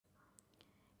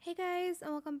Hey guys,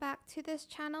 and welcome back to this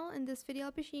channel. In this video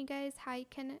I'll be showing you guys how you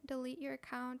can delete your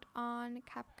account on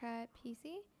CapCut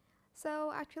PC.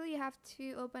 So actually you have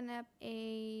to open up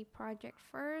a project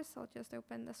first. I'll just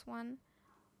open this one.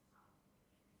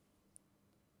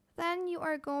 Then you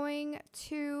are going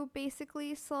to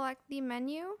basically select the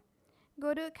menu,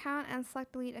 go to account and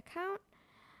select delete account,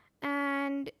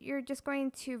 and you're just going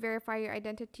to verify your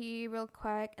identity real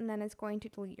quick, and then it's going to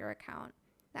delete your account.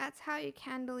 That's how you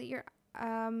can delete your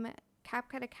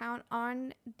CapCut account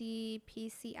on the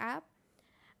PC app.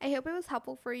 I hope it was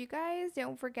helpful for you guys.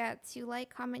 Don't forget to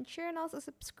like, comment, share, and also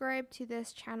subscribe to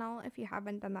this channel if you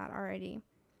haven't done that already.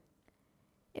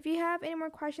 If you have any more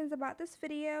questions about this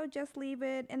video, just leave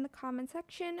it in the comment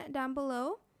section down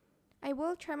below. I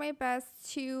will try my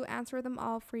best to answer them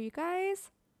all for you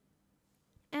guys.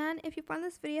 And if you found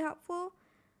this video helpful,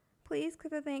 please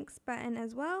click the thanks button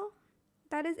as well.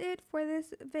 That is it for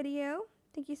this video.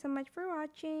 Thank you so much for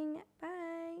watching. Bye.